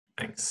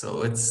Thanks.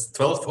 So it's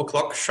 12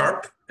 o'clock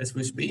sharp as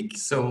we speak.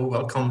 So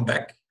welcome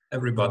back,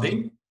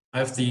 everybody. I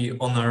have the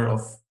honor of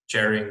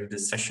chairing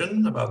this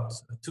session about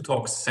two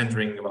talks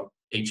centering about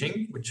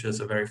aging, which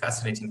is a very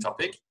fascinating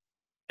topic.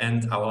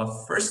 And our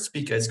first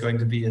speaker is going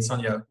to be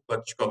Soňa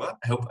Hubáčková.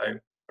 I hope I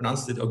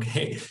pronounced it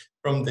okay,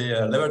 from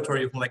the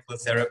Laboratory of Molecular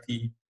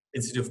Therapy,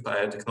 Institute of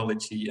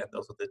Biotechnology, and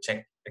also the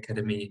Czech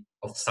Academy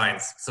of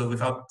Science. So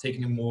without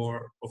taking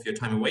more of your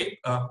time away,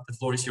 the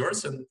floor is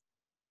yours, and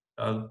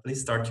please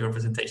start your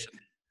presentation.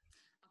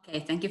 Okay,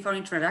 thank you for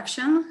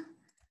introduction.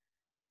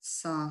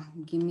 So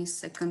give me a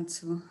second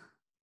to,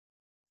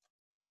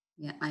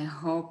 yeah, I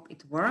hope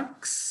it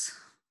works.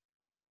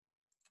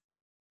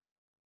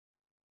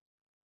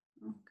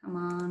 Oh, come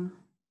on.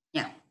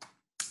 Yeah,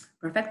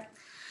 perfect.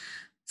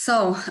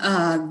 So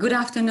good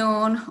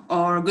afternoon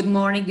or good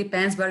morning,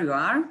 depends where you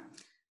are.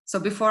 So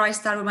before I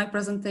start with my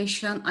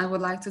presentation, I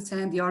would like to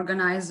thank the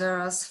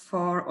organizers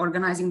for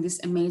organizing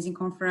this amazing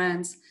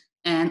conference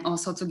and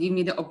also to give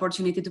me the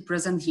opportunity to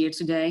present here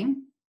today.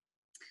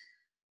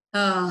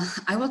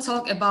 I will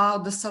talk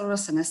about the cellular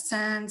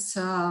senescence,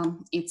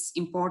 its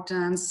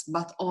importance,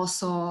 but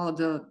also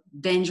the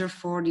danger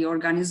for the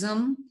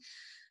organism,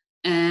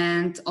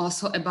 and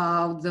also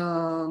about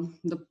the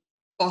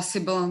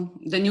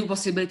new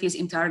possibilities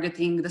in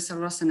targeting the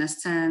cellular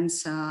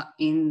senescence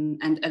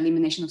and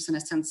elimination of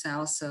senescent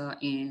cells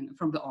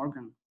from the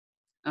organ.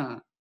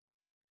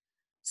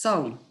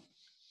 Cellular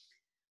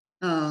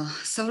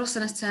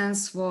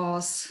senescence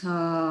was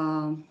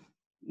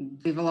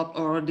developed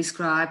or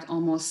described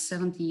almost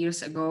 70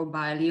 years ago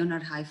by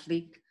Leonard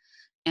Hayflick,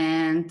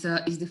 and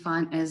is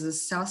defined as a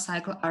cell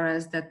cycle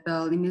arrest that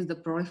limits the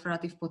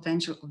proliferative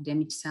potential of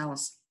damaged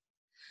cells.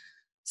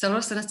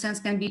 Cellular senescence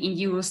can be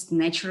induced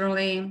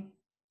naturally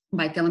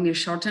by telomere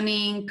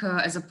shortening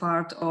as a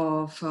part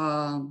of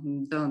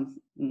the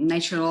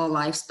natural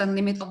lifespan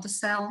limit of the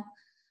cell,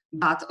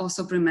 but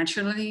also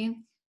prematurely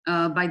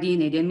by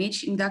DNA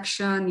damage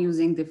induction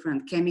using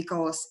different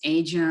chemicals,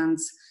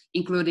 agents,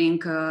 including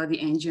the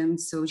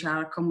agents which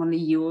are commonly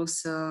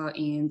used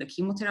in the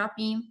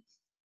chemotherapy.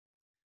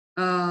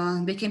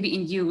 They can be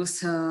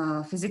induced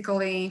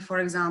physically, for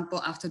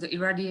example, after the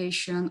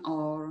irradiation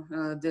or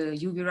the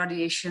UV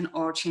radiation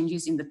or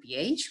changes in the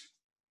pH,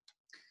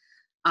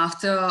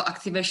 after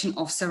activation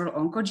of several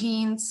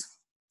oncogenes,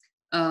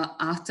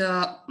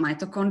 after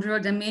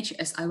mitochondrial damage,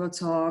 as I will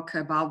talk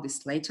about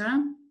this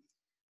later.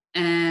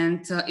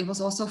 And it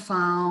was also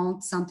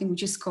found something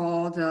which is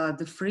called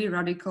the free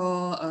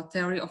radical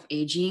theory of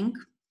aging,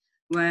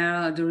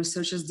 where the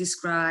researchers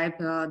describe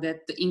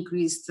that the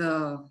increased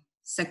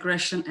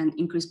secretion and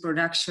increased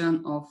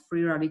production of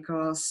free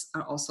radicals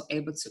are also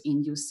able to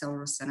induce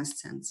cellular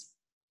senescence.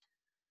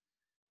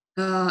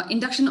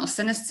 Induction of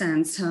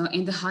senescence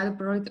in the highly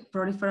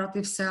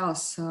proliferative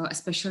cells,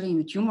 especially in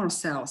the tumor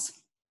cells,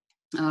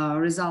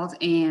 result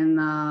in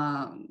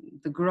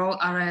the growth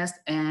arrest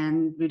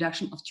and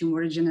reduction of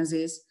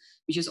tumorigenesis,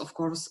 which is of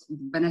course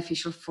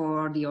beneficial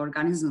for the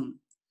organism.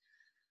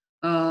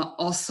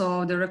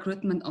 Also the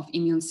recruitment of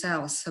immune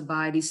cells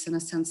by these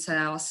senescent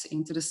cells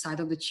into the site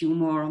of the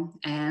tumor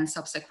and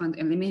subsequent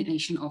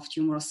elimination of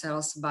tumor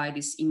cells by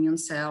these immune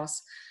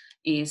cells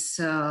is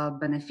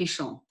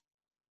beneficial.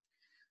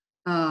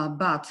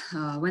 But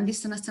when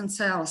these senescent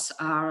cells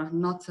are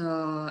not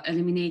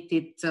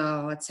eliminated,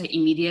 let's say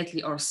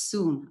immediately or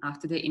soon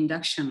after the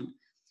induction,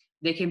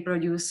 they can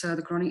produce the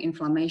chronic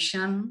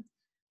inflammation.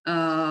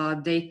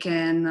 They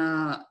can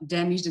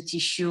damage the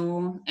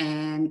tissue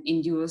and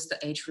induce the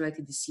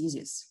age-related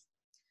diseases.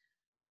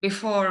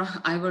 Before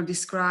I will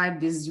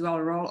describe this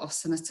dual role of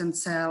senescent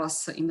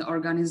cells in the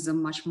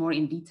organism much more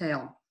in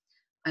detail,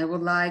 I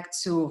would like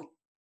to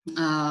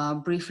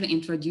briefly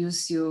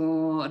introduce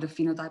you the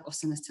phenotype of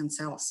senescent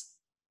cells.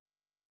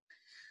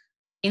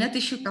 In a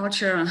tissue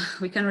culture,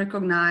 we can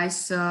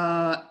recognize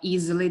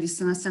easily the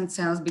senescent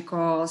cells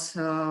because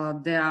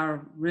they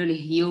are really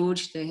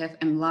huge. They have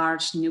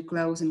enlarged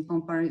nucleus in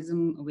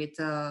comparison with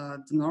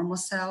the normal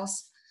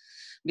cells,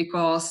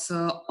 because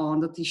on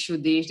the tissue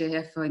dish they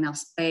have enough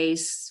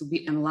space to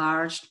be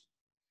enlarged.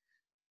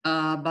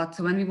 But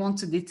when we want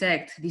to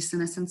detect these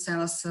senescent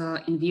cells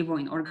in vivo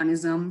in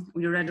organism,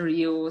 we rather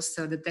use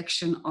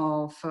detection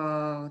of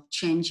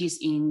changes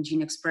in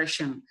gene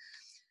expression.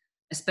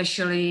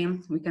 Especially,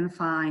 we can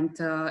find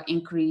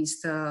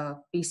increased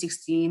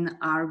P16,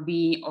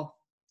 RB,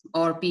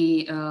 or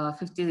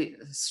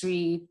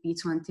P53,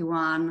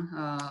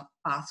 P21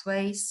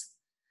 pathways.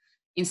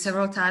 In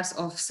several types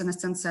of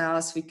senescent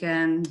cells, we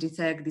can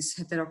detect this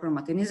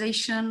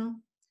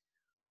heterochromatinization.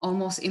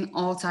 Almost in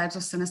all types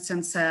of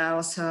senescent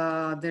cells,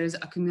 there is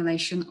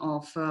accumulation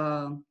of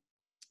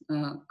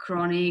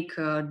chronic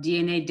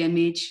DNA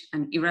damage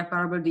and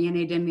irreparable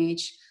DNA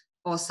damage,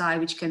 foci,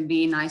 which can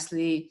be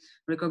nicely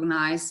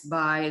recognized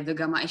by the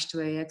gamma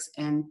H2AX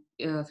and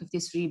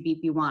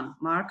 53BP1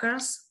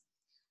 markers.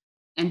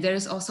 And there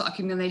is also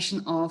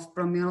accumulation of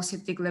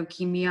promyelocytic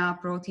leukemia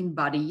protein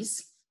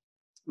bodies,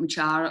 which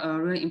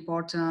are really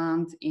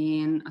important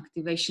in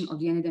activation of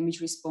DNA damage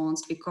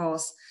response,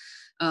 because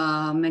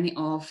many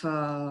of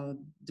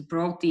the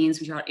proteins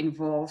which are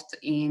involved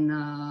in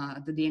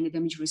the DNA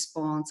damage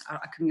response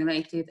are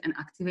accumulated and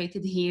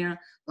activated here,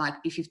 like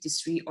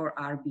p53 or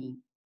RB.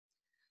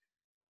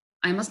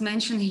 I must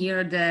mention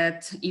here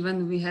that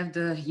even we have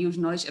the huge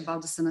knowledge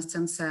about the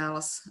senescent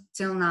cells,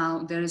 till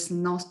now there is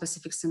no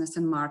specific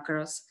senescent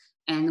markers.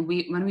 And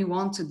when we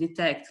want to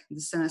detect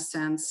the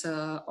senescence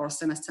or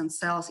senescent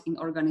cells in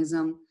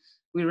organism,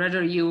 we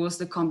rather use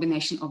the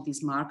combination of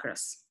these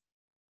markers.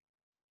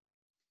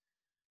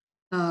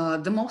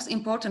 The most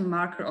important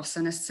marker of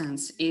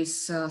senescence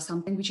is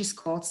something which is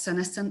called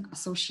senescent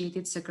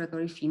associated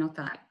secretory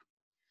phenotype.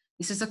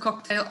 This is a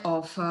cocktail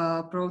of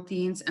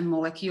proteins and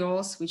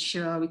molecules, which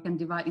we can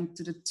divide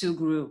into the two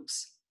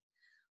groups.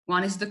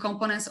 One is the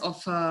components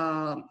of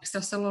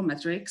extracellular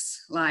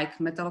matrix, like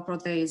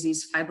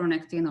metalloproteases,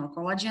 fibronectin, or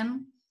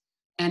collagen.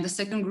 And the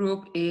second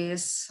group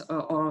is,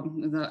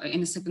 in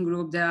the second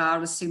group, there are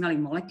the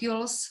signaling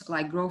molecules,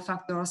 like growth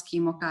factors,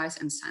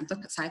 chemokines, and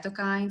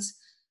cytokines,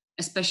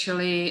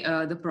 especially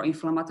the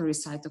pro-inflammatory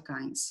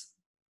cytokines.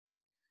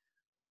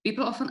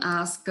 People often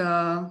ask,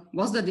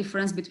 what's the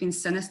difference between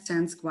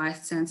senescence,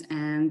 quiescence,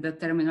 and the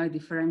terminally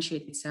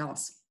differentiated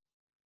cells?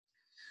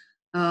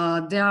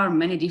 There are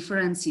many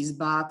differences,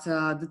 but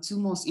the two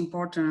most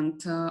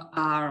important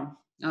are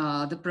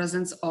the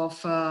presence of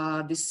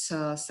this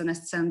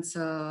senescent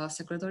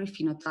secretory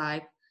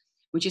phenotype,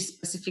 which is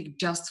specific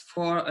just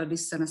for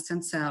these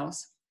senescent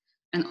cells,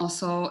 and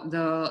also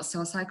the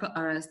cell cycle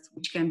arrest,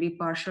 which can be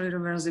partially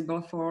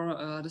reversible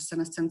for the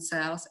senescent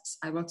cells.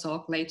 I will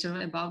talk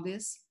later about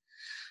this.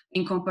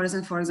 In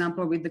comparison, for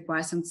example, with the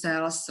quiescent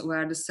cells,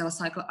 where the cell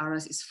cycle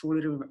arrest is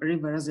fully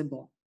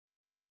reversible.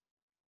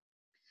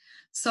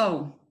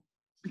 So,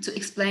 to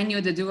explain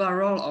you the dual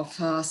role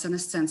of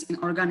senescence in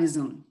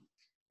organism,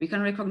 we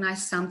can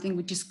recognize something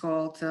which is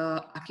called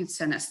acute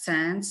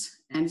senescence,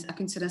 and this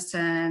acute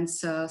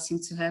senescence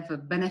seems to have a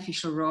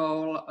beneficial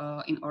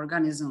role in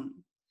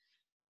organism.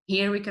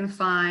 Here we can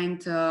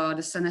find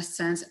the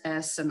senescence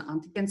as an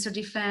anti-cancer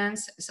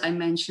defense, as I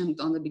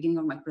mentioned on the beginning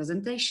of my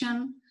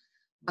presentation,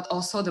 but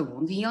also the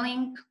wound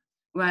healing,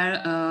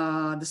 where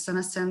the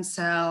senescent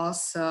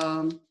cells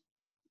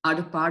are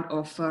the part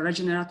of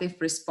regenerative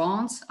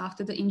response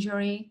after the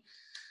injury.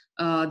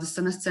 The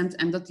senescent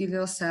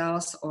endothelial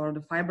cells or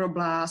the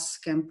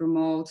fibroblasts can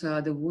promote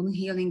the wound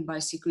healing by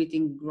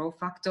secreting growth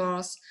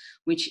factors,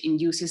 which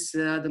induces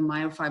the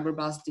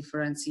myofibroblast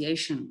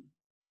differentiation.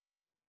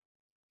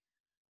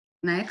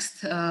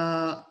 Next,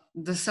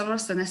 the cellular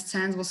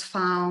senescence was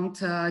found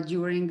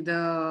during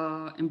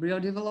the embryo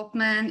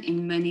development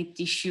in many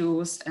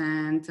tissues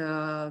and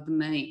the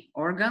many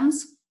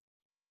organs.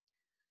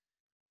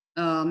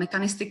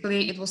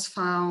 Mechanistically, it was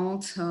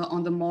found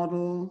on the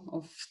model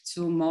of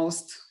two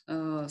most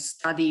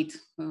studied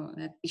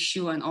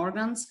tissue and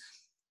organs,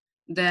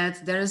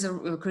 that there is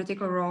a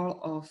critical role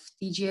of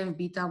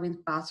TGF-beta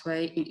Wnt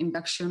pathway in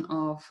induction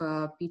of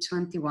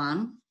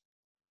P21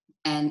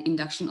 and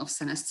induction of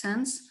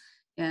senescence.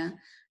 Yeah.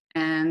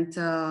 And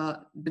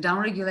the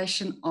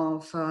downregulation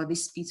of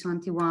this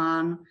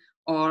P21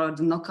 or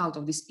the knockout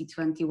of this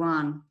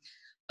P21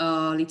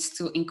 leads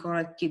to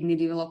incorrect kidney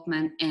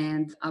development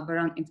and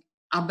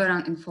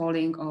aberrant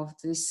unfolding of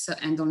this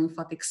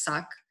endolymphatic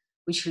sac,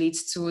 which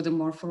leads to the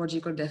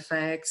morphological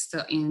defects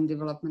in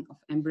development of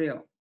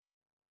embryo.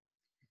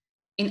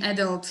 In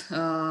adult,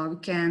 we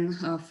can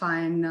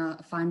find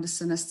the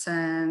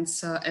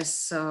senescence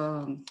as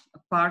a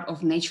part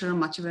of natural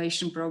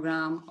maturation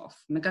program of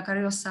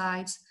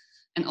megakaryocytes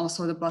and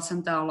also the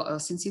placental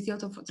syncytial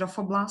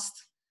trophoblast.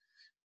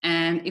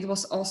 And it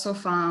was also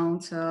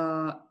found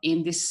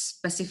in this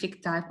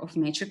specific type of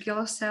nature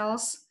killer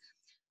cells,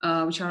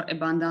 which are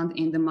abundant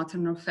in the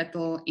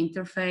maternal-fetal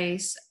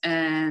interface.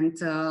 And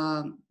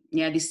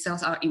yeah, these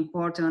cells are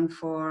important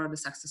for the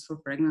successful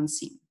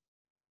pregnancy.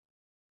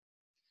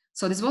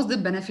 So this was the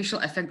beneficial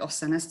effect of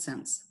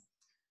senescence.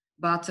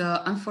 But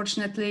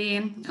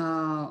unfortunately,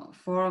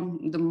 for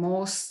the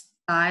most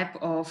type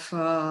of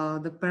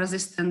the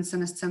persistent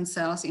senescent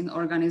cells in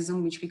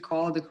organism, which we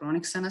call the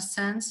chronic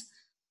senescence,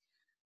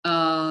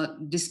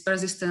 this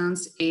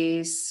persistence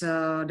is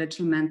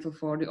detrimental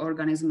for the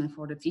organism and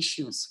for the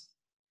tissues.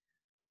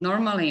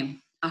 Normally,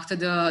 after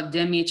the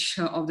damage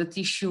of the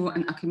tissue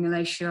and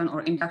accumulation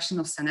or induction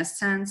of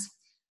senescence,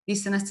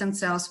 these senescent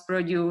cells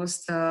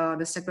produce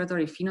the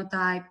secretory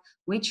phenotype,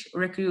 which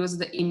recruits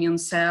the immune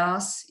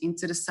cells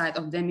into the site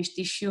of damaged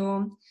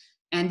tissue.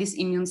 And these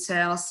immune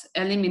cells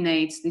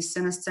eliminate these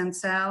senescent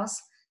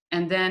cells,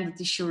 and then the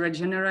tissue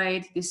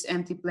regenerates these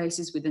empty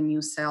places with the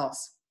new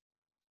cells.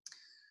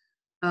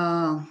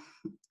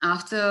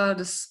 After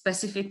the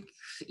specific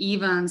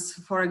events,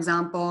 for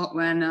example,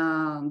 when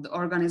the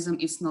organism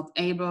is not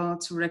able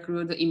to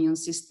recruit the immune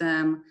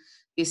system,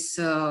 this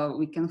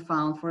we can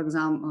find, for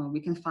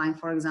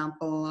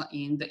example,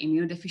 in the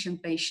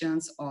immunodeficient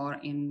patients or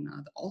in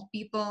the old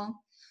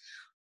people.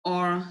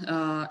 Or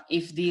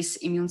if these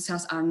immune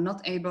cells are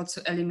not able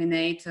to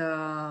eliminate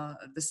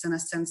the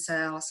senescent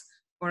cells,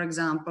 For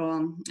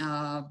example,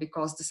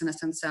 because the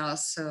senescent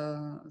cells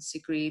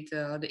secrete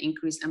the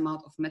increased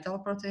amount of metal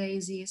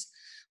proteases,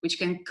 which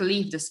can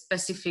cleave the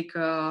specific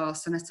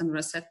senescent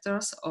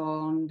receptors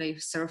on their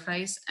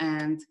surface,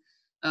 and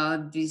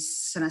these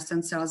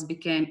senescent cells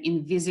became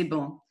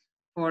invisible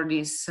for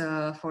these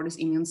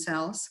immune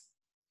cells.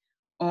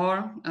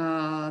 Or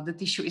the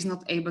tissue is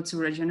not able to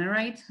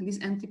regenerate these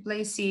empty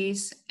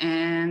places,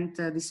 and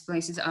these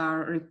places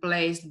are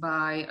replaced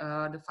by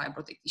the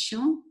fibrotic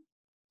tissue.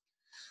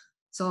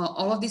 So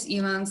all of these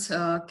events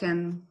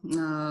can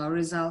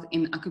result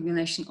in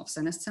accumulation of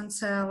senescent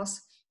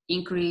cells,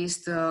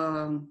 increased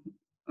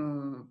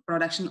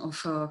production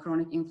of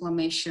chronic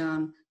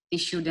inflammation,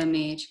 tissue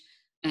damage,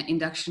 and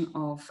induction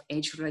of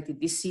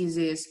age-related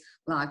diseases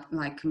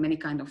like many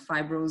kinds of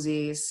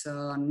fibrosis,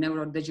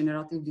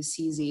 neurodegenerative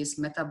diseases,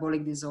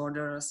 metabolic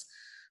disorders,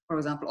 for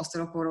example,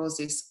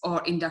 osteoporosis,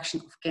 or induction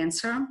of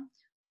cancer,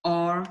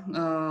 or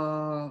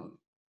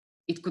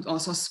it could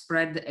also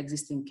spread the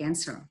existing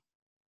cancer.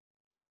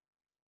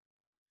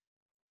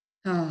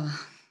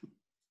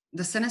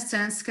 The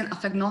senescence can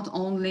affect not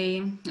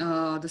only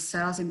the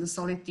cells in the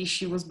solid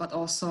tissues, but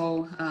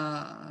also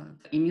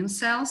the immune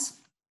cells.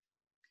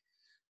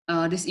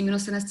 This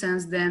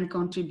immunosenescence then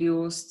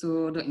contributes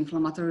to the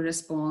inflammatory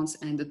response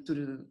and to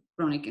the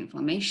chronic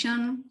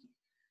inflammation.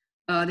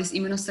 These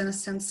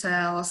immunosenescent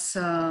cells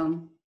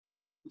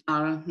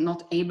are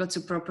not able to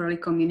properly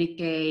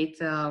communicate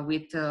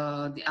with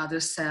the other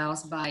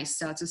cells by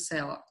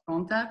cell-to-cell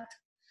contact,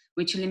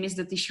 which limits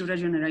the tissue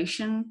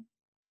regeneration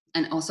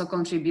and also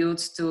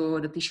contributes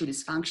to the tissue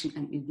dysfunction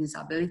and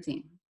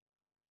disability.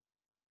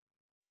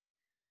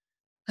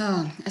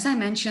 As I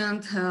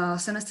mentioned,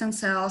 senescent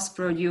cells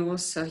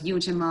produce a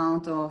huge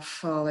amount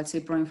of, let's say,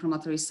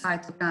 pro-inflammatory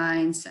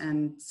cytokines,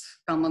 and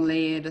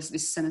commonly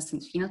this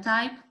senescent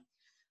phenotype,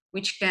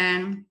 which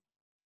can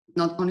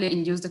not only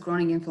induce the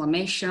chronic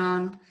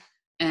inflammation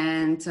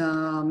and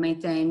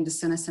maintain the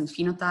senescent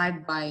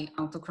phenotype by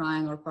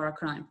autocrine or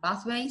paracrine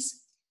pathways,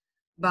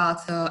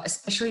 but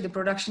especially the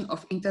production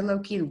of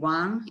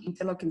interleukin-1,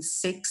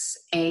 interleukin-6,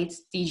 8,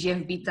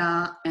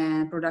 TGF-beta,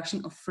 and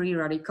production of free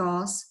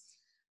radicals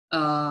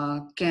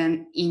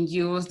can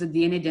induce the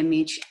DNA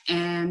damage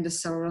and the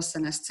cellular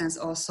senescence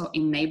also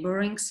in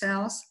neighboring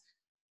cells.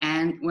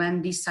 And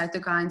when these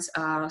cytokines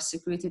are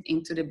secreted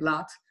into the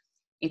blood,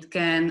 it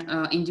can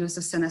induce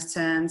the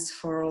senescence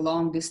for a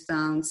long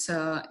distance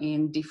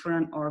in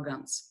different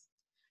organs.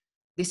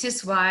 This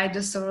is why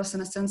the cellular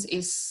senescence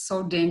is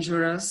so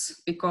dangerous,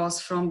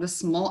 because from the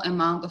small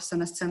amount of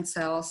senescent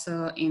cells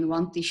in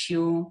one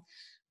tissue,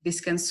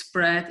 this can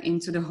spread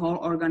into the whole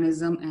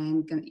organism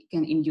and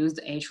can induce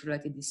the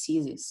age-related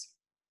diseases.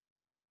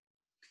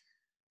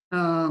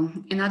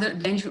 Another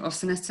danger of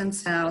senescent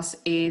cells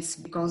is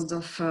because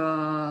of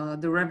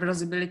the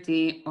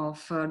reversibility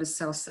of the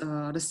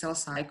cell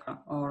cycle,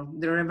 or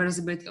the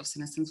reversibility of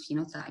senescent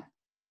phenotype.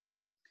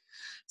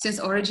 Since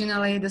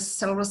originally the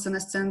cellular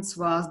senescence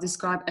was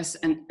described as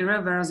an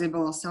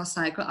irreversible cell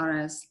cycle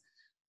arrest,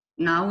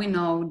 now we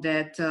know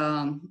that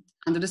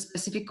under the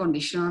specific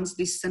conditions,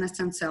 these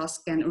senescent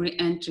cells can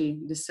re-enter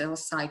the cell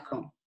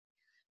cycle.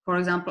 For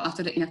example,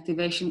 after the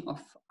inactivation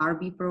of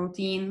RB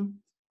protein,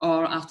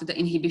 or after the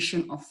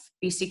inhibition of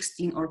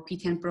P16 or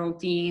P10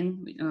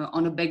 protein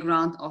on the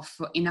background of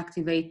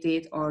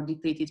inactivated or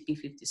depleted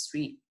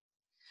P53.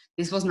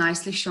 This was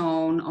nicely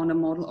shown on the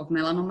model of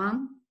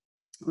melanoma,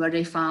 where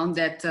they found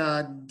that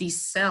these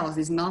cells,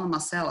 these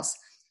melanoma cells,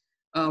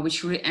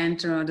 which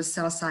re-enter the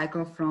cell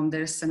cycle from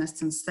their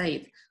senescent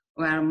state,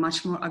 were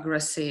much more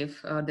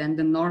aggressive than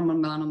the normal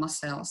melanoma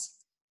cells.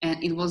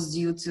 And it was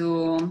due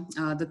to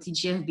the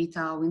TGF-beta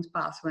Wnt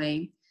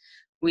pathway,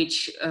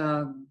 which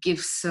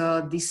gives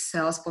these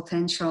cells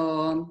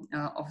potential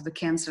of the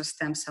cancer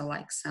stem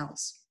cell-like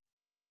cells.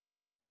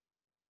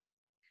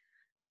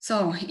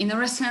 So in the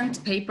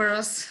recent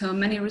papers,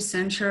 many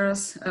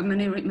researchers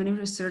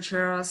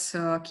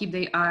keep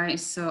their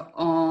eyes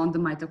on the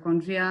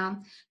mitochondria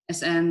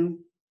as a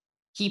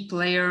key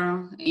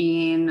player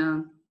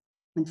in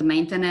the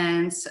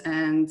maintenance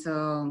and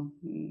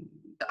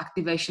the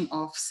activation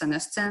of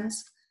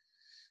senescence,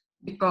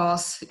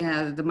 because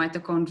the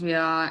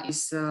mitochondria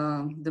is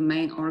the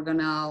main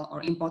organelle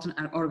or important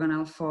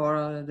organelle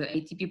for the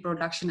ATP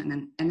production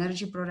and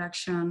energy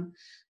production,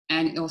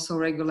 and it also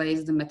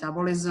regulates the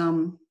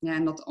metabolism,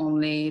 not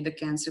only the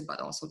cancer but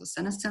also the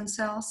senescent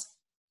cells.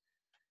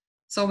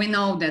 So we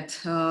know that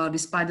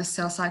despite the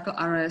cell cycle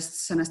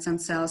arrest,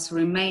 senescent cells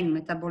remain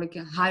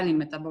highly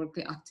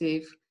metabolically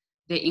active.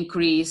 They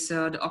increase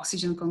the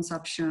oxygen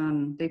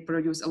consumption, they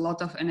produce a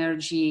lot of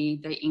energy,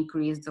 they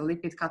increase the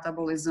lipid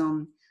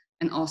catabolism,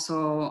 and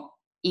also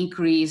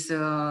increase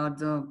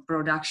the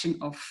production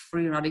of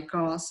free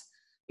radicals,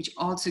 which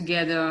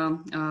altogether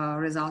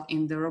result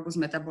in the robust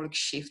metabolic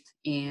shift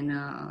in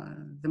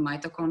the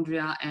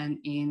mitochondria and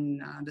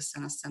in the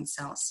senescent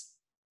cells.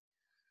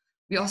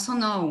 We also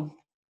know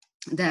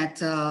that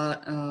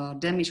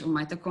damage of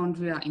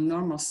mitochondria in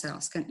normal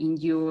cells can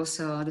induce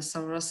the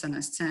cellular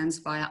senescence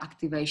via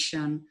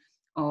activation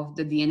of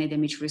the DNA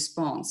damage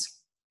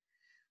response.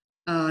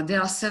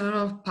 There are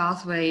several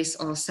pathways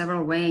or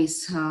several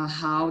ways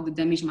how the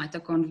damaged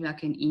mitochondria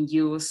can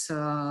induce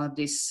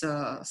this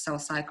cell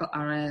cycle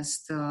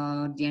arrest,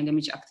 DNA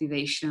damage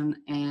activation,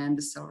 and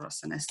the cellular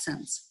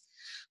senescence.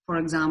 For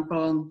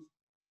example,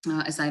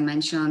 as I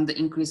mentioned, the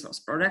increased ROS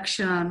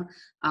production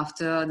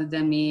after the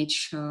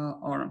damage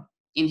or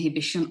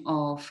inhibition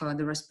of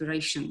the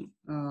respiration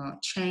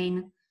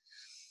chain.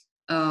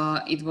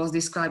 It was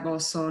described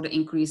also the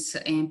increased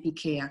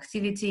AMPK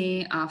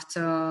activity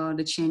after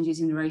the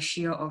changes in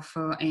ratio of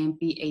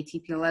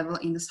AMP-ATP level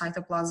in the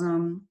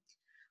cytoplasm,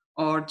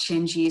 or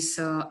changes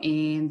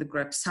in the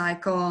Krebs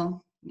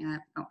cycle.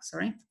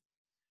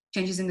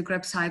 Changes in the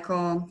Krebs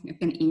cycle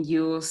can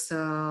induce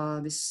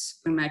this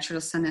premature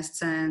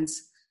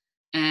senescence,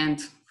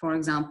 and, for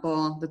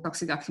example, the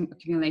toxic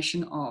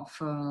accumulation of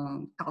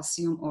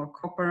calcium or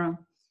copper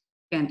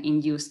can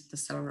induce the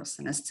cellular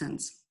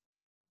senescence.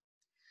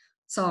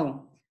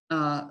 So,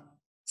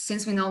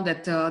 since we know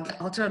that the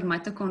altered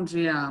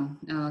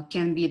mitochondria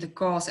can be the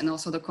cause and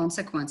also the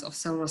consequence of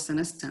cellular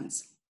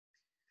senescence,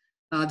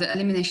 the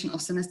elimination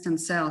of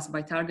senescent cells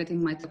by targeting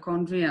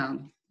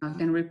mitochondria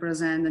can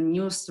represent a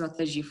new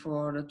strategy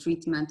for the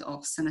treatment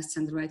of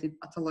senescent-related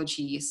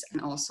pathologies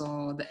and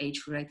also the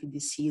age-related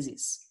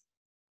diseases.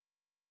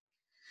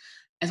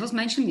 As was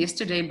mentioned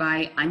yesterday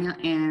by Anya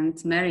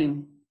and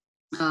Mary,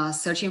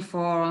 searching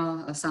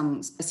for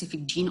some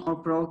specific gene or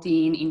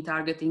protein in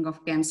targeting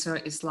of cancer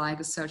is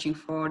like searching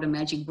for the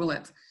magic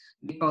bullet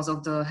because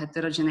of the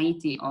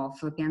heterogeneity of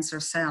cancer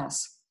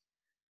cells.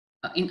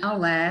 In our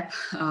lab,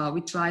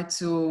 we try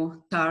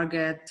to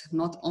target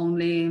not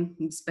only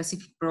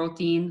specific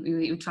protein,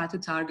 we try to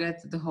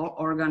target the whole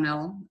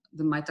organelle,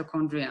 the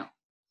mitochondria,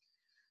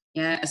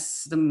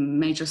 as the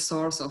major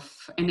source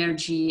of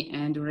energy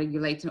and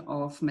regulator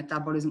of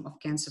metabolism of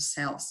cancer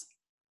cells.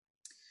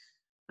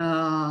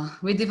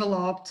 We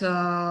developed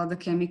the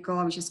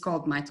chemical which is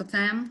called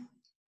mitotam.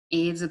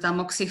 It's a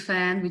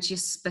tamoxifen, which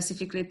is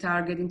specifically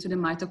targeting to the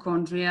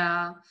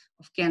mitochondria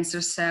of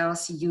cancer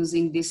cells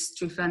using this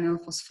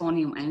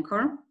triphenylphosphonium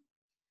anchor.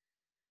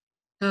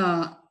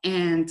 The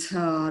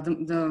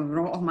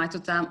role of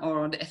mitotam,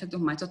 or the effect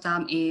of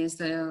mitotam, is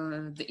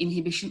the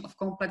inhibition of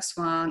complex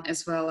 1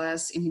 as well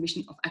as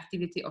inhibition of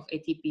activity of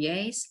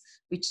ATPase,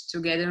 which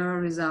together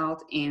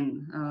result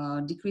in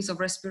decrease of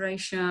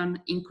respiration,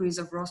 increase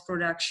of ROS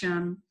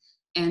production,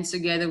 and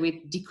together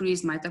with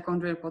decreased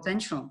mitochondrial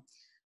potential,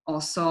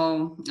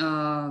 also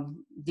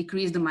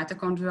decrease the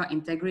mitochondrial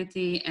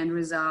integrity and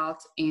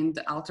result in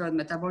the altered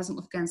metabolism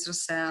of cancer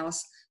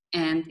cells,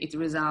 and it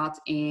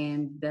results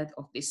in death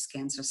of this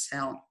cancer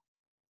cell.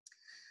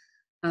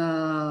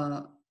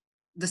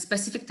 The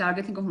specific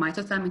targeting of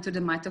mitotam into the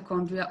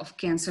mitochondria of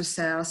cancer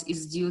cells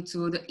is due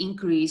to the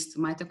increased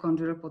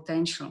mitochondrial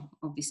potential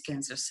of these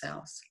cancer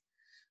cells.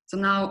 So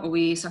now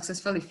we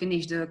successfully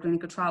finished the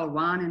clinical trial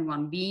 1 and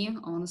 1B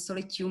on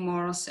solid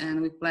tumors,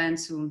 and we plan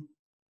to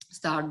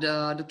start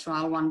the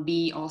trial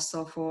 1B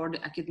also for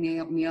the acute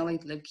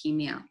myeloid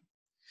leukemia.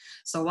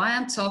 So why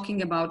I'm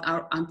talking about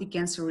our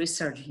anti-cancer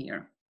research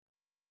here?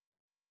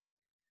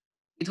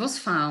 It was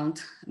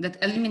found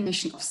that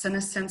elimination of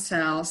senescent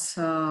cells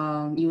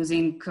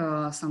using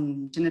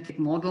some genetic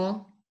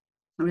model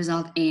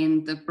result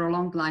in the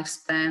prolonged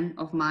lifespan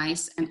of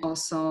mice and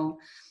also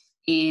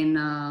in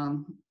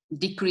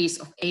decrease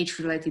of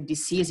age-related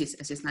diseases,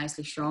 as is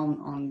nicely shown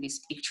on this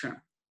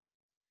picture.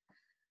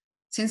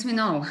 Since we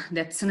know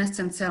that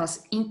senescent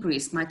cells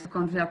increase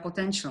mitochondrial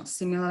potential,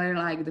 similarly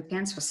like the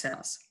cancer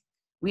cells,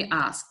 we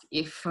ask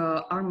if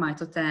our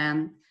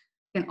mitotam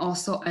can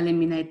also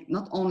eliminate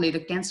not only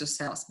the cancer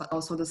cells, but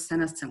also the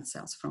senescent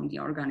cells from the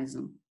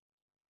organism.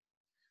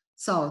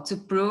 So to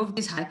prove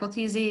this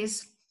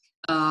hypothesis,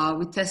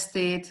 we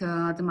tested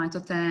the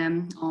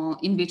mitotam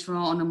in vitro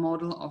on a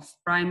model of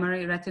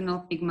primary retinal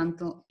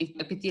pigmental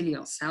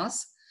epithelial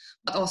cells,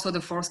 but also the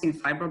foreskin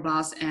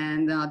fibroblasts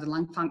and the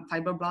lung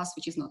fibroblasts,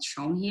 which is not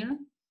shown here.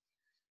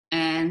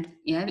 And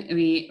yeah,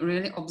 we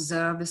really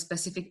observed the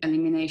specific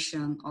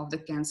elimination of the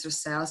cancer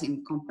cells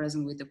in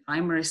comparison with the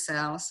primary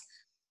cells,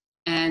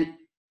 and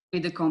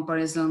with the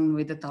comparison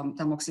with the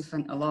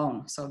tamoxifen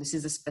alone. So this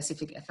is a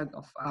specific effect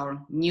of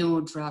our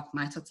new drug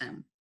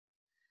mitotam.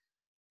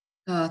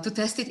 To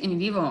test it in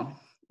vivo,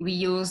 we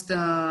used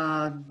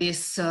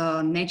this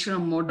natural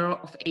model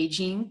of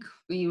aging.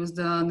 We used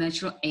the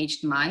natural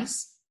aged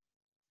mice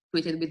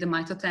treated with the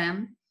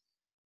mitotam.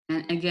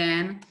 And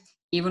again,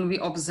 even we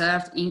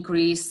observed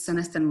increased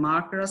senescent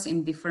markers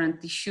in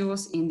different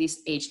tissues in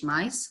these aged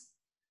mice.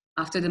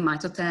 After the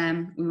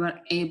mitotam, we were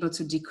able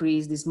to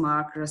decrease these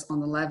markers on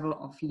the level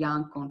of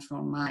young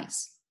control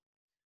mice.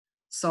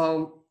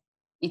 So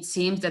it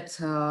seems that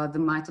the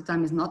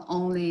mitotam is not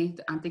only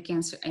the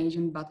anti-cancer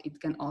agent, but it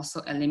can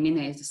also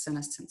eliminate the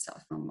senescent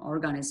cell from the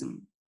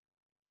organism.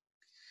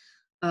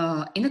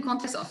 In the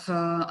context of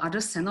other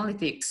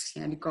senolytics,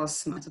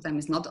 because mitotam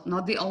is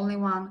not the only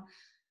one,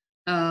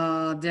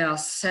 there are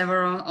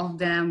several of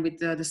them with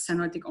the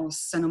senolytic or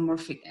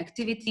xenomorphic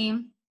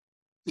activity.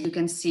 You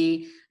can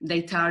see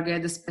they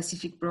target the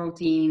specific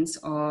proteins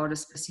or the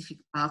specific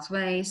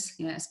pathways,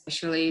 yeah,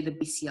 especially the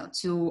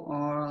BCL2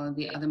 or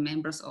the other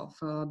members of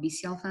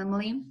BCL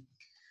family.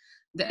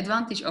 The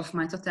advantage of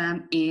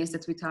MitoTem is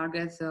that we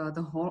target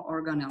the whole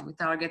organelle. We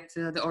target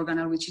the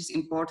organelle which is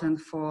important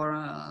for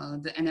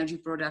the energy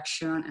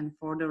production and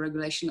for the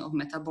regulation of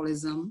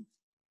metabolism.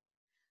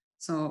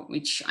 So,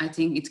 which I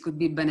think it could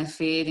be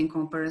benefit in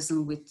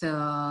comparison with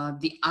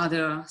the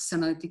other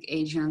senolytic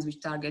agents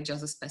which target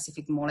just a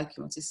specific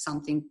molecule. This is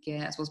something,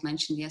 as was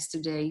mentioned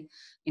yesterday,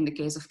 in the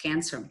case of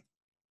cancer.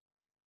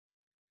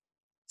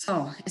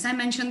 So, as I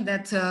mentioned,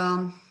 that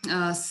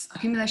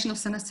accumulation of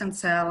senescent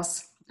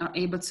cells are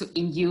able to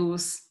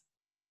induce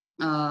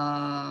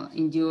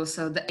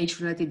the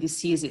age-related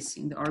diseases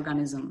in the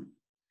organism.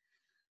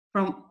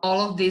 From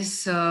all of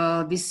these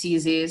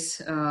diseases,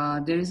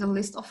 there is a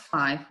list of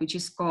 5, which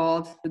is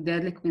called the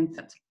deadly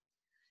quintet.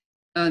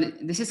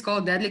 This is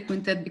called deadly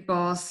quintet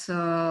because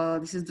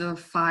this is the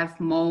 5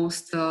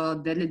 most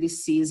deadly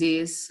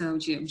diseases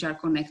which are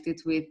connected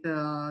with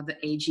the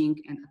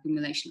aging and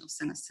accumulation of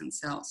senescent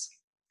cells.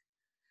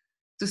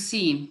 To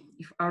see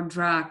if our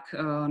drug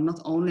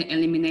not only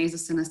eliminates the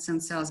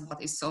senescent cells,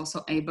 but is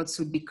also able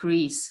to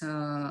decrease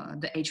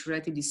the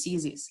age-related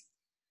diseases.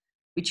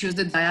 We choose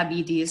the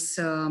diabetes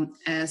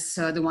as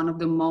the one of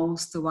the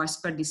most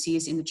widespread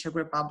disease in the Czech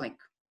Republic.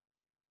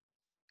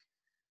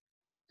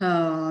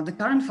 The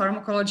current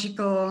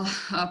pharmacological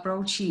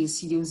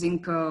approaches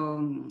using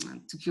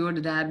to cure the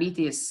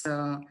diabetes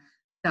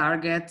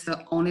target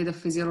only the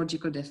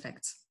physiological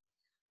defects.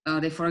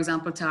 They, for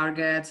example,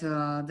 target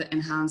the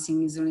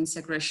enhancing insulin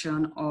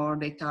secretion, or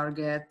they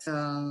target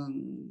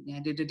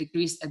the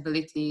decreased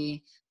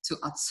ability to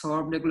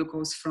absorb the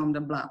glucose from the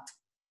blood.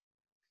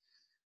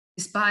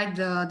 Despite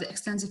the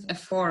extensive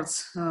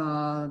efforts,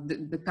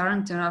 the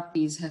current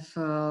therapies have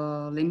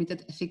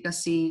limited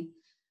efficacy,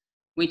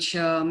 which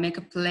make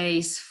a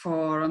place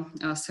for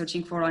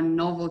searching for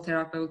novel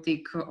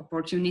therapeutic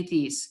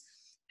opportunities.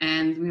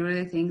 And we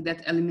really think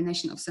that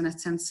elimination of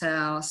senescent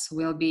cells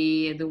will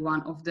be the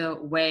one of the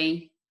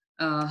way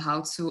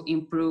how to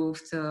improve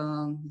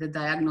the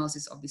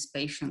diagnosis of these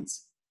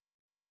patients.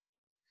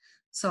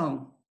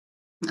 So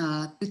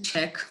to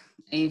check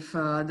if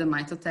the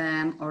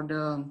MitoTem or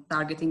the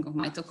targeting of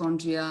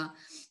mitochondria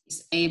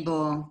is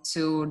able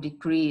to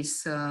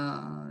decrease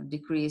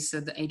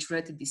the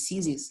age-related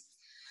diseases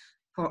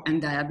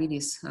and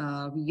diabetes.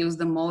 We use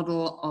the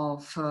model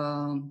of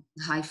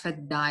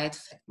high-fat diet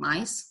fat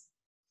mice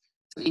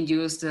to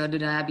induce the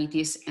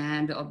diabetes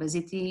and the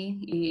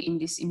obesity in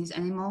these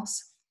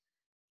animals.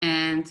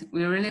 And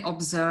we really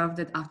observed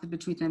that after the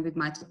treatment with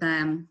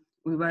MitoTem,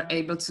 we were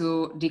able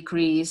to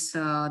decrease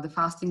the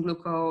fasting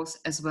glucose,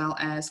 as well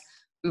as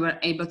we were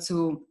able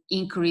to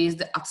increase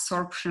the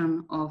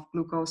absorption of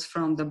glucose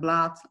from the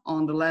blood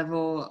on the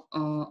level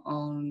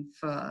of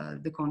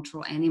the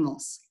control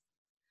animals.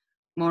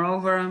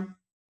 Moreover,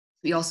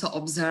 we also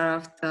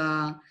observed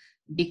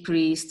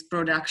decreased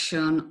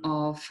production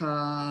of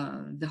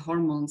the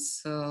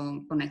hormones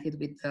connected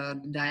with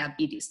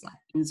diabetes,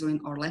 like insulin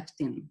or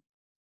leptin.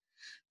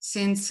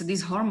 Since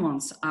these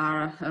hormones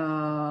are,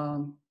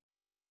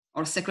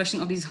 or secretion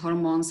of these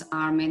hormones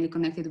are mainly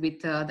connected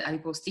with the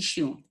adipose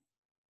tissue.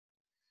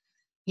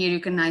 Here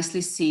you can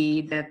nicely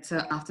see that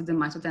after the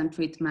MitoTem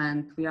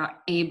treatment, we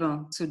are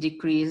able to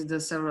decrease the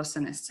cellular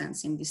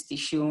senescence in this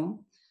tissue,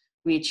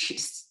 which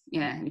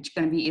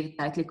can be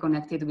tightly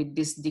connected with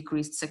this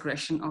decreased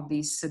secretion of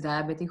these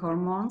diabetic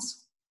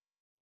hormones.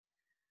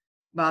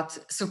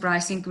 But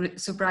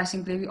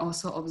surprisingly, we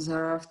also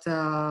observed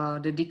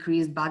the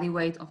decreased body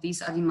weight of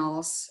these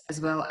animals, as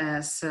well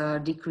as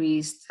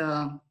decreased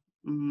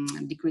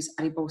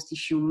adipose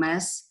tissue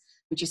mass,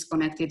 which is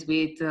connected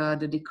with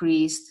the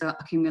decreased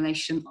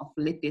accumulation of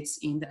lipids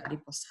in the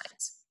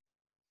adipocytes.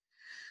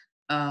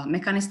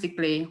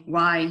 Mechanistically,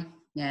 why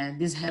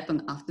this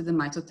happened after the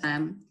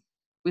MitoTem,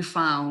 we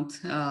found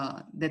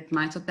that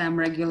MitoTem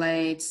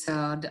regulates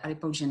the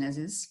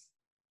adipogenesis.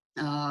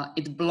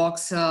 It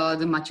blocks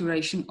the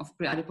maturation of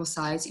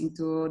pre-adipocytes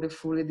into the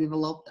fully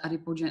developed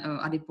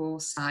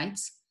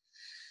adipocytes,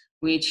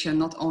 which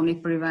not only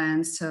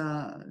prevents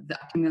the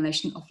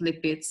accumulation of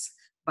lipids,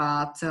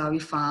 but we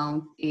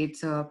found it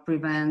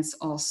prevents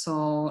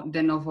also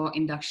de novo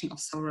induction of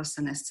cellular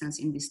senescence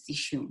in this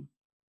tissue.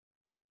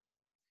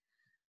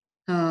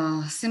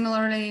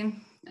 Similarly,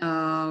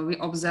 we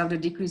observed a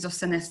decrease of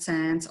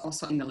senescence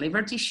also in the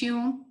liver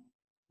tissue,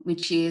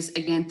 which is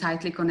again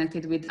tightly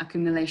connected with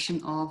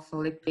accumulation of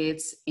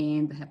lipids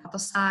in the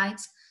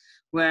hepatocytes,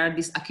 where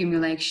this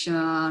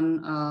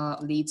accumulation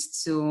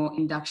leads to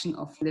induction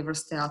of liver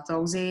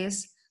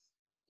steatosis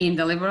in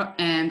the liver,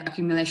 and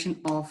accumulation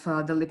of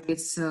the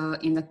lipids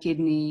in the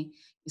kidney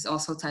is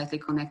also tightly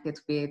connected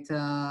with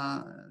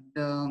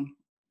the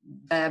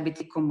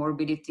diabetic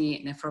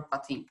comorbidity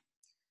nephropathy.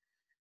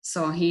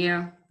 So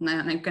here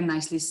you can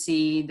nicely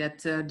see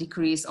that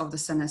decrease of the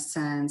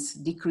senescence,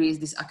 decrease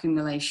this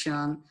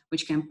accumulation,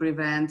 which can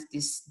prevent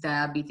this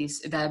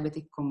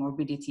diabetic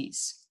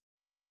comorbidities.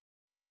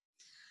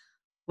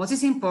 What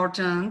is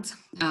important,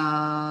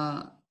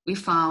 we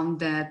found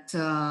that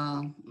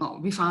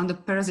we found the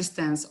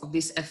persistence of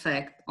this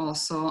effect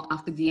also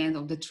after the end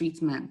of the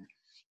treatment.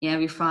 Yeah,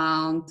 we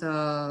found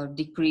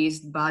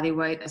decreased body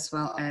weight as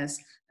well as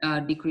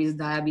decreased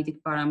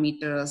diabetic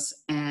parameters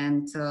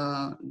and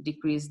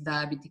decreased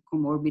diabetic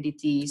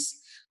comorbidities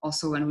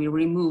also when we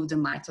removed the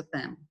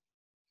mitotem.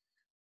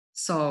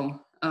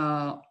 So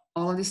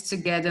all of this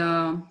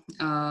together,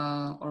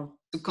 or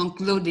to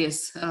conclude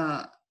this,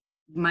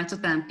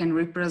 mitotem can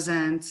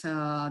represent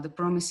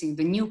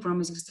the new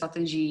promising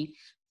strategy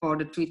for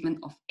the treatment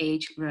of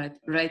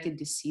age-related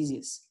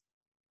diseases.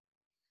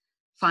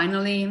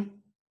 Finally,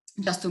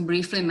 just to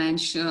briefly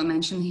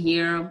mention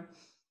here,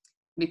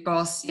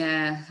 because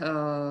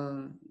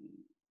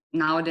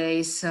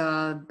nowadays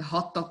the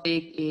hot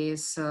topic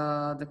is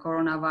the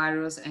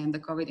coronavirus and the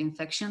COVID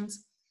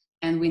infections.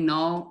 And we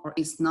know, or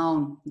it's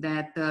known,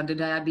 that the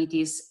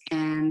diabetes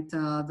and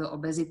the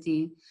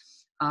obesity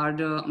are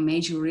the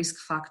major risk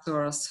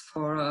factors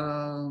for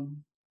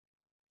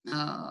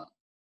the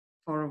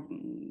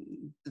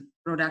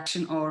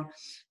production or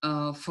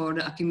for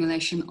the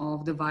accumulation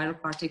of the viral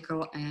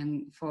particle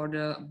and for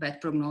the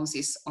bad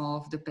prognosis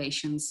of the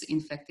patients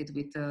infected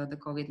with the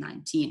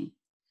COVID-19.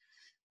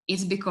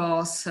 It's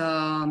because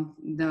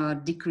the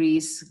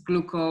decreased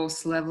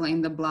glucose level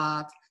in the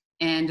blood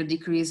and the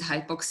decreased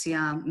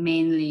hypoxia,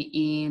 mainly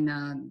in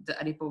the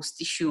adipose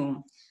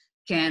tissue,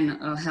 can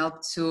help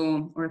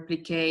to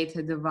replicate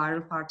the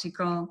viral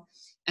particle,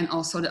 and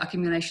also the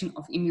accumulation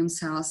of immune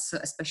cells,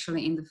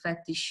 especially in the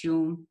fat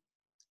tissue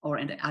or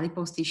in the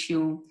adipose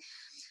tissue,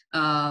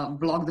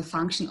 block the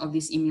function of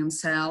these immune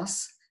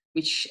cells,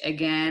 which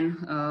again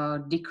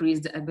decrease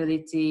the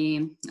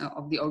ability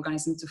of the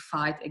organism to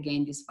fight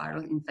against this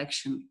viral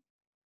infection.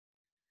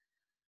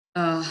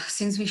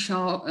 Since we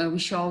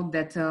showed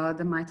that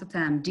the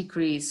mitotem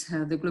decrease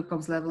the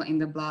glucose level in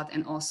the blood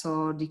and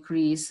also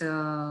decrease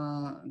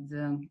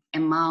the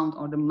amount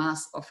or the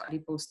mass of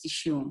adipose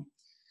tissue,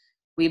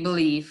 we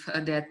believe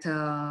that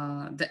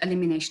the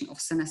elimination of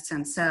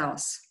senescent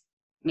cells,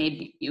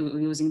 maybe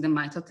using the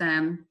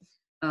mitotem,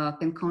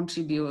 can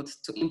contribute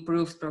to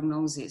improved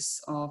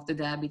prognosis of the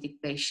diabetic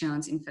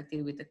patients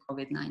infected with the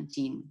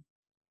COVID-19.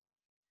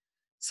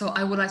 So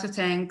I would like to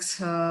thank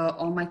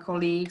all my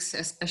colleagues,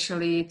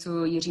 especially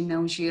to Jiří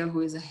Neužil,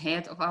 who is the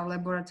head of our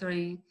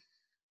laboratory,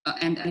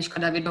 and Eliška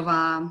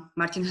Davidová,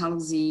 Martin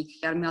Haluzík,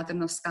 Jarmila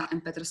Trnovská,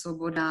 and Petr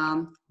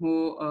Svoboda,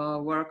 who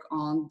work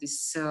on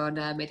this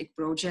diabetic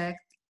project,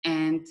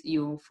 and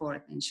you for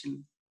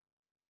attention.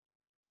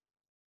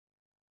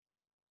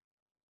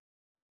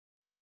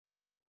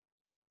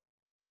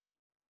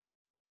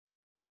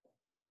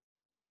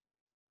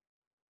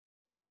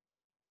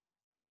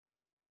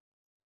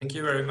 Thank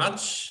you very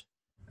much,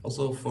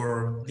 also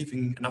for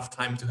leaving enough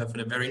time to have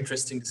a very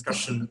interesting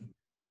discussion,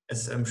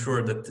 as I'm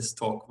sure that this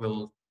talk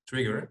will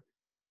trigger.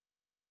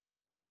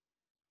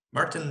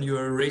 Martin, you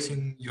are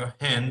raising your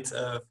hand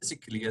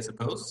physically, I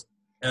suppose.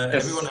 Yes.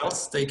 Everyone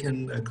else, they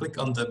can click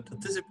on the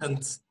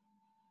participant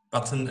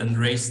button and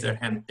raise their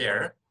hand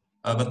there.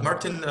 But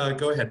Martin,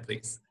 go ahead,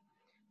 please.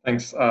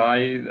 Thanks.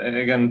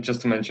 Again, just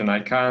to mention, I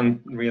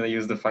can't really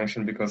use the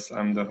function because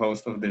I'm the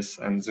host of this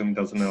and Zoom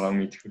doesn't allow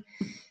me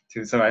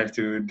to, so I have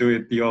to do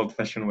it the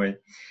old-fashioned way.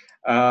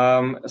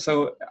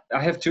 So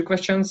I have two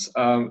questions.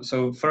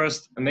 So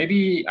first,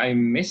 maybe I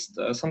missed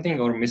something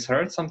or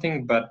misheard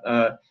something, but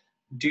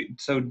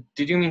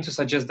did you mean to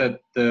suggest that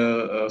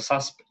the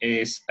SASP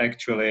is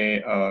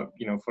actually,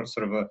 for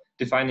sort of a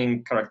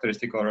defining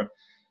characteristic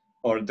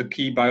or the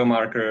key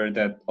biomarker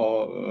that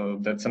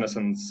that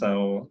senescent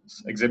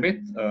cells exhibit?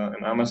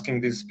 And I'm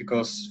asking this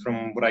because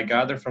from what I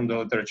gather from the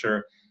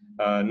literature,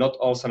 not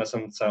all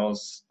senescent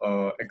cells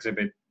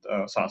exhibit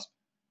SASP.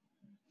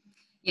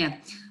 Yeah,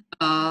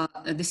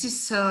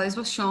 it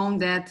was shown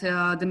that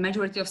the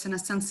majority of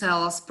senescent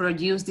cells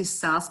produce this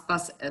SASP,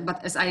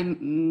 but as I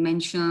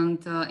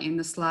mentioned in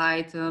the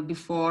slide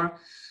before,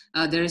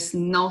 there is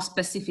no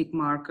specific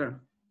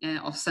marker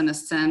of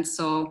senescence,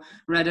 so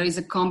rather is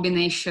a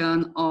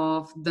combination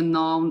of the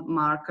known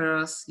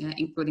markers,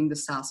 including the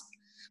SASP.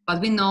 But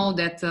we know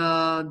that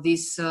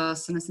this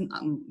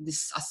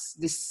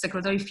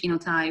secretory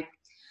phenotype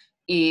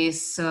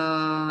is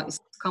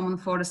common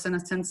for the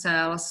senescent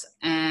cells,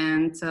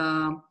 and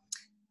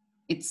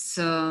it's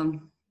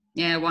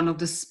one of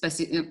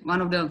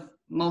the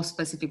most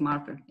specific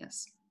marker.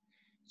 Yes.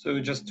 So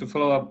just to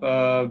follow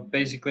up,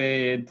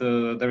 basically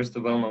there is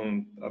the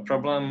well-known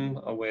problem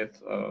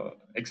with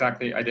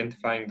exactly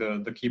identifying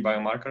the key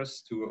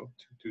biomarkers to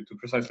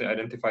precisely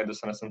identify the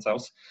senescent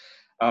cells.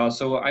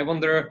 So I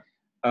wonder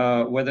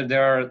whether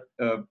there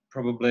are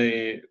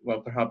probably, well,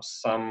 perhaps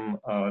some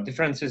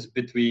differences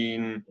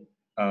between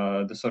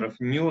the sort of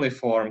newly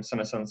formed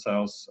senescent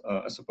cells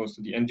as opposed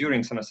to the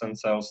enduring senescent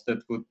cells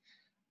that would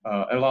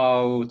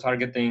allow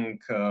targeting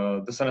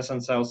the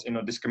senescent cells in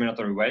a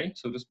discriminatory way,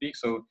 so to speak,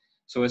 so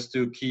as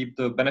to keep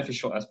the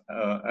beneficial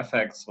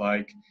effects,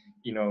 like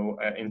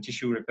in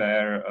tissue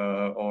repair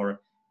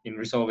or in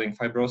resolving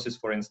fibrosis,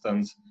 for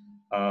instance,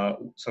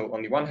 So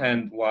on the one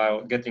hand,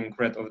 while getting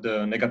rid of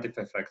the negative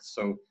effects,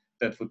 so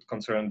that would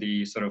concern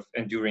the sort of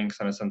enduring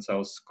senescent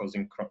cells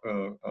causing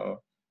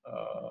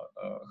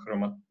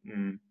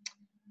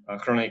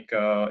chronic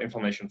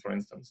inflammation, for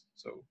instance.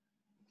 So.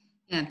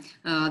 Yeah,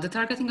 the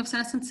targeting of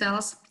senescent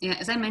cells. Yeah,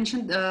 as I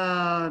mentioned,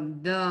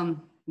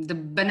 the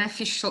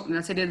beneficial,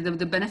 let's say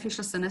the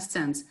beneficial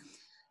senescence.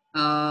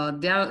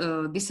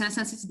 This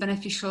senescence is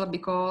beneficial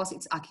because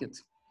it's acute.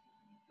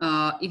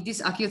 If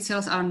these acute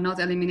cells are not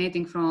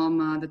eliminating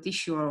from the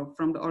tissue or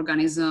from the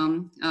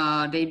organism,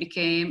 they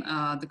became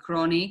the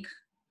chronic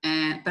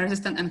and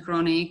persistent and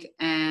chronic,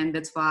 and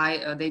that's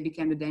why they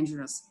became the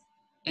dangerous.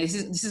 And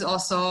this is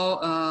also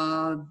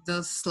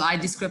the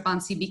slight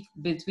discrepancy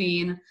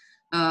between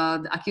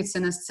the acute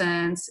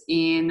senescence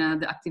in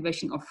the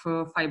activation of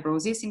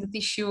fibrosis in the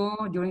tissue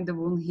during the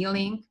wound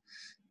healing,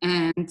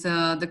 and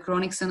the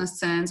chronic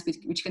senescence,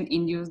 which can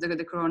induce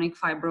the chronic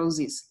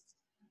fibrosis.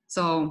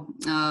 So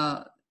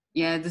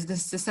yeah, the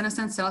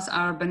senescent cells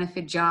are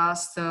benefit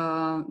just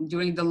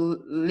during the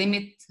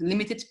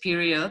limited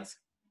period,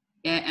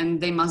 yeah, and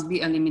they must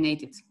be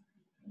eliminated.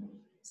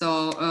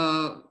 So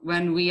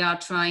when we are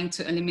trying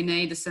to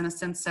eliminate the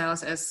senescent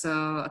cells as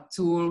a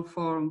tool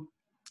for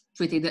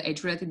treating the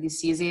age-related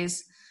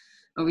diseases,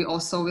 we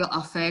also will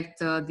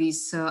affect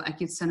these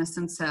acute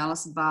senescent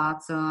cells,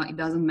 but it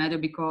doesn't matter,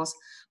 because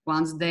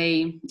once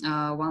they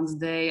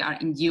are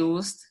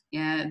induced,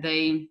 yeah,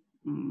 they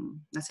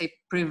let's say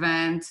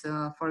prevent,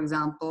 for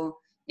example,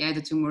 yeah,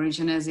 the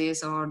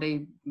tumorigenesis, or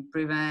they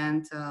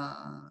prevent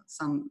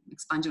some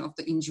expansion of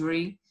the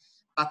injury.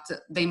 But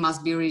they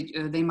must be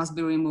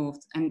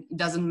removed, and it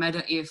doesn't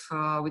matter if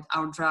with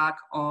our drug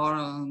or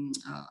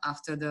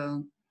after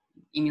the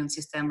immune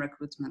system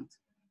recruitment.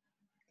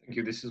 Thank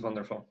you. This is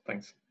wonderful.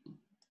 Thanks.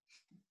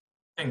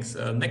 Thanks.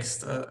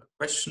 Next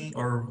question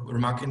or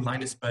remark in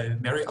line is by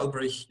Mary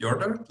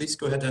Albrecht-Jorder. Please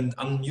go ahead and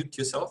unmute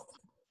yourself.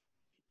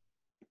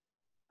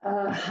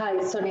 Hi,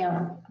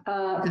 Sonia.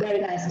 Very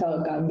nice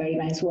talk, very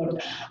nice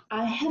work.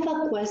 I have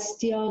a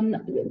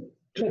question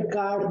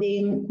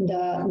regarding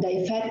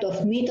the effect of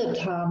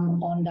mitotam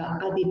on the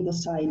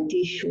adipocyte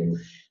tissue.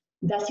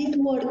 Does it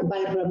work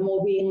by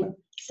removing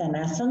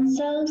senescent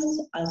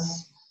cells,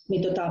 as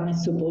mitotam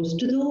is supposed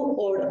to do,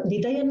 or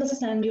did I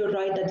understand you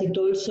right that it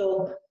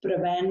also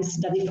prevents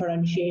the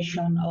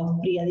differentiation of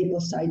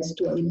pre-adipocytes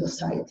to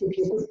adipocytes? If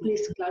you could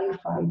please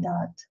clarify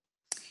that.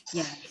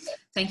 Yeah,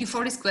 thank you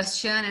for this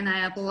question, and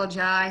I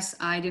apologize.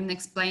 I didn't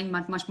explain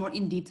much more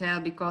in detail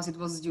because it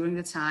was during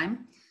the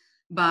time.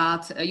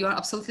 But you are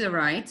absolutely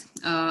right.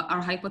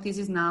 Our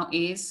hypothesis now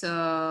is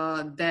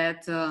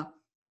that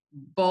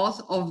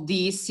both of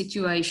these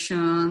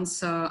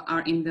situations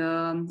are in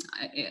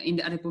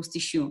the adipose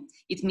tissue.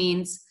 It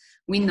means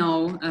we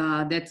know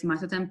that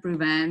mitotam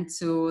prevents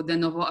de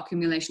novo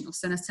accumulation of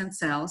senescent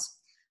cells,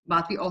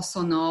 but we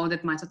also know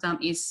that mitotam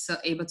is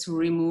able to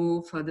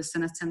remove the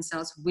senescent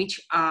cells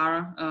which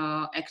are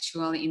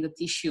actually in the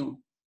tissue.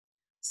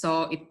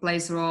 So it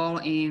plays a role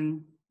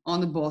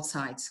on both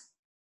sides.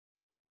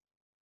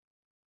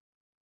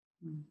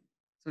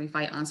 So if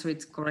I answer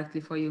it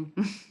correctly for you.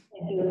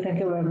 Thank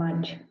you very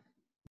much.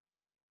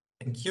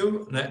 Thank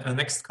you.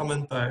 Next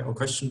comment or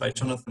question by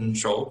Jonathan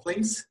Scholl,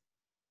 please.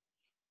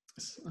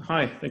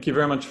 Hi, thank you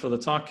very much for the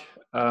talk.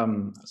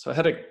 So I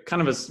had a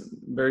kind of a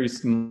very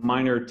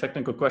minor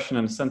technical question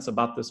in a sense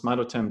about this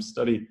mitotam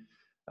study.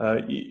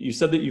 You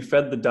said that you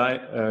fed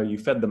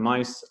the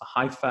mice a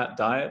high-fat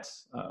diet.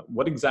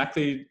 What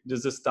exactly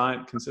does this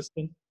diet consist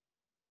in?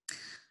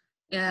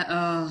 Yeah,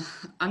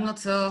 I'm not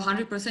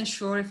 100%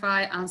 sure if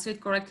I answered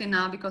correctly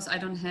now, because I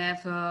don't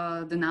have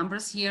the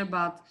numbers here,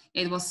 but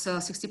it was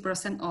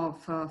 60%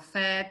 of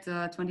fat,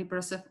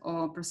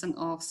 20%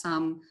 of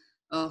some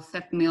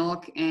fat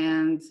milk,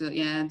 and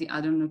yeah, the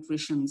other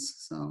nutritions.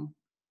 So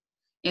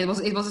it was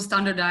a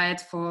standard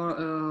diet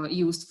for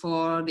used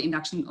for the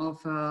induction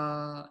of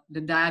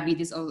the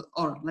diabetes,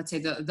 or let's say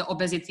the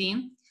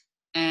obesity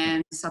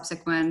and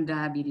subsequent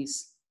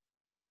diabetes.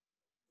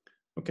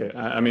 Okay,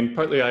 I mean,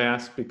 partly I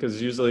ask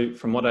because usually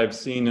from what I've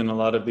seen in a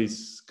lot of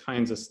these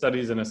kinds of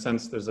studies, in a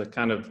sense, there's a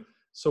kind of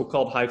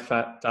so-called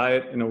high-fat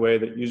diet in a way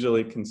that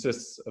usually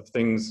consists of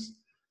things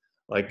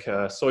like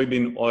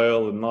soybean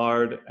oil and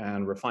lard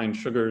and refined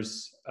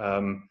sugars,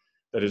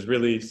 that is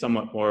really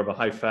somewhat more of a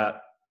high-fat,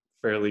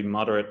 fairly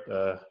moderate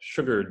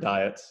sugar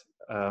diet.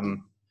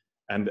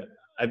 And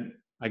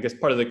I guess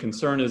part of the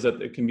concern is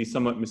that it can be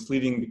somewhat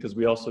misleading, because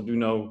we also do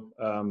know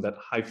that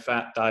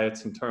high-fat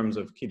diets in terms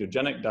of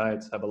ketogenic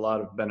diets have a lot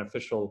of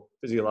beneficial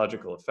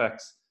physiological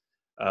effects.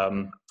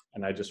 And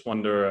I just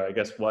wonder, I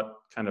guess, what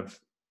kind of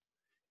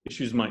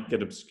issues might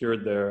get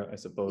obscured there, I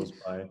suppose,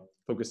 by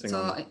focusing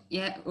on. So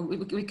yeah,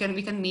 we can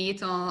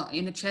meet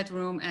in the chat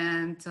room,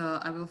 and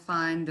I will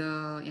find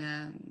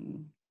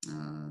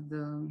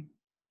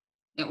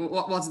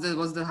what's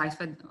the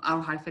high-fat,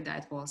 our high-fat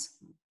diet was.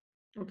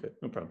 Okay,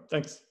 no problem.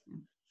 Thanks.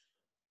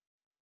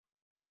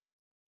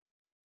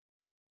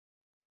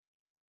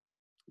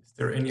 Is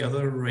there any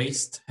other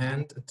raised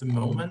hand at the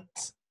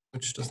moment,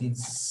 which doesn't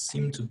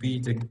seem to be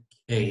the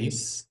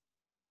case?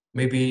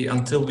 maybe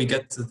until we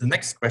get to the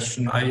next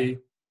question, I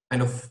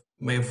kind of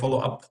may follow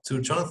up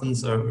to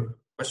Jonathan's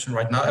question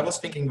right now. I was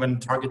thinking when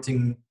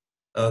targeting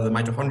the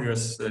mitochondria,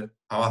 the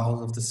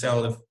powerhouse of the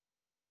cell,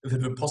 if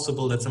it were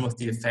possible that some of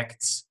the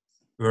effects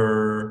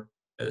were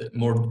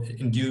more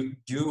due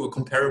or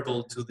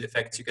comparable to the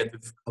effects you get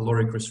with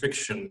caloric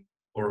restriction,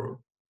 or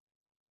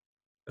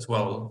as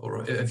well,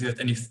 or if you had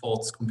any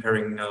thoughts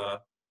comparing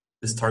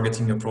this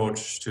targeting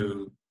approach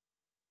to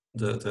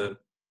the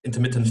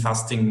intermittent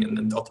fasting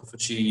and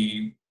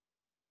autophagy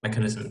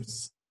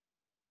mechanisms.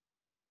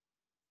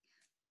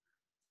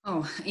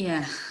 Oh,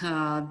 yeah,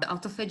 the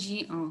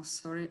autophagy, oh,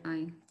 sorry,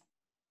 I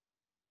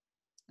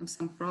have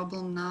some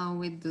problem now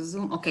with the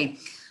Zoom. Okay,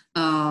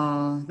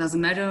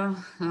 doesn't matter,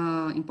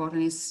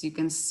 important is you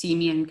can see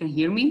me and you can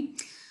hear me.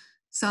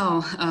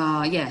 So,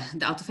 yeah,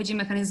 the autophagy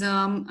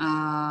mechanism,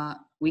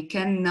 we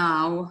can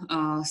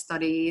now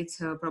study it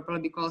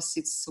properly because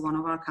it's one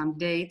of our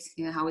candidates,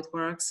 yeah, how it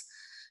works.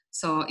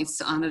 So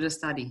it's under the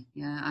study.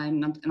 Yeah, I'm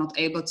not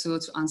able to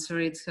answer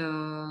it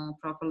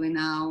properly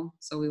now.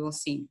 So we will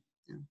see.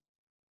 Yeah.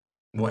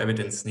 More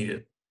evidence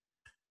needed.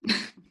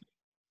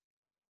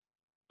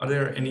 Are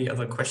there any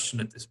other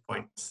questions at this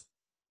point?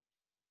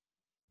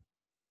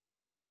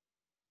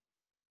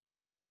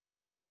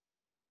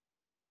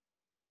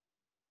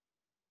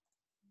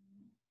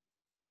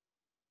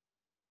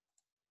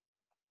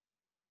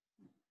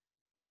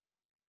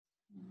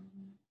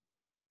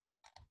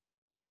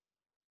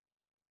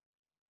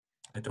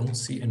 I don't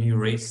see any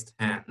raised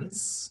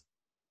hands.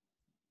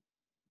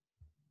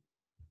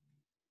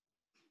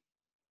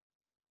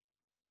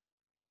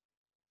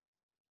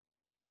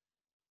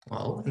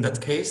 Well, in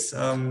that case,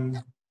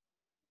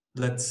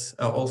 let's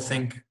all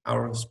thank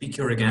our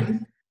speaker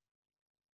again.